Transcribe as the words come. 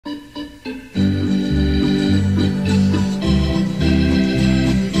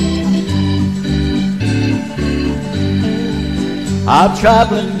I'm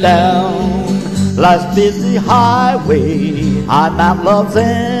traveling down life's busy highway. I'm at love's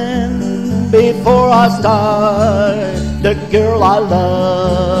end before I start. The girl I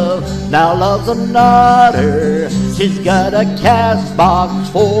love now loves another. She's got a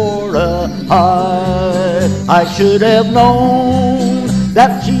cashbox for a heart. I should have known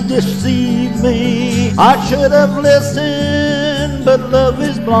that she deceived me. I should have listened, but love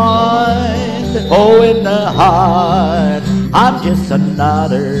is blind. Oh, in the heart, I'm just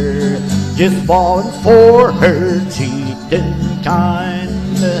another, just falling for her cheating kind.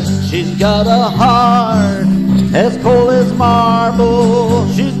 She's got a heart as cold as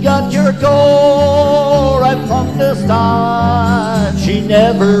marble. She's got your gold right from the start. She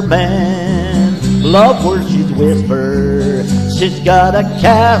never meant love words she'd whisper. She's got a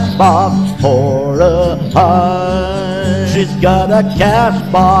cashbox for a heart. She's got a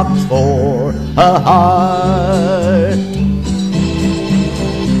cashbox for a heart.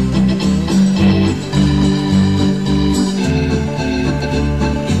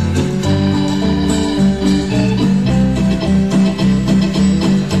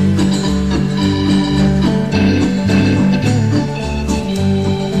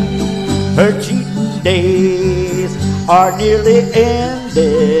 Her cheating days are nearly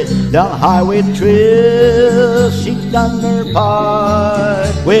ended. Down highway trails, she's done her part.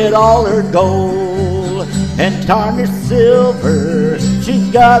 With all her gold and tarnished silver,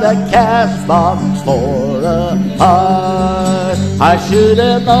 she's got a cashbox for a heart. I should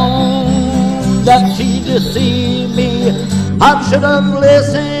have known that she deceived me. I should have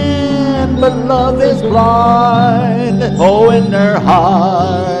listened, but love is blind. Oh, in her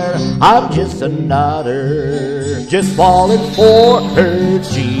heart, I'm just another, just falling for her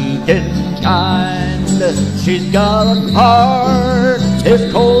cheating kind. She's got a heart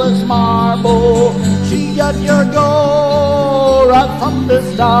as cold as marble. She got your gold right from the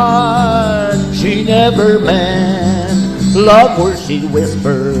start. She never meant love where she'd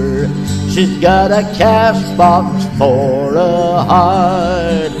whisper. She's got a cashbox for a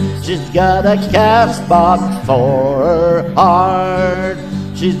heart. She's got a cashbox for her heart.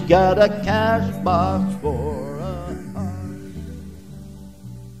 She's got a cashbox for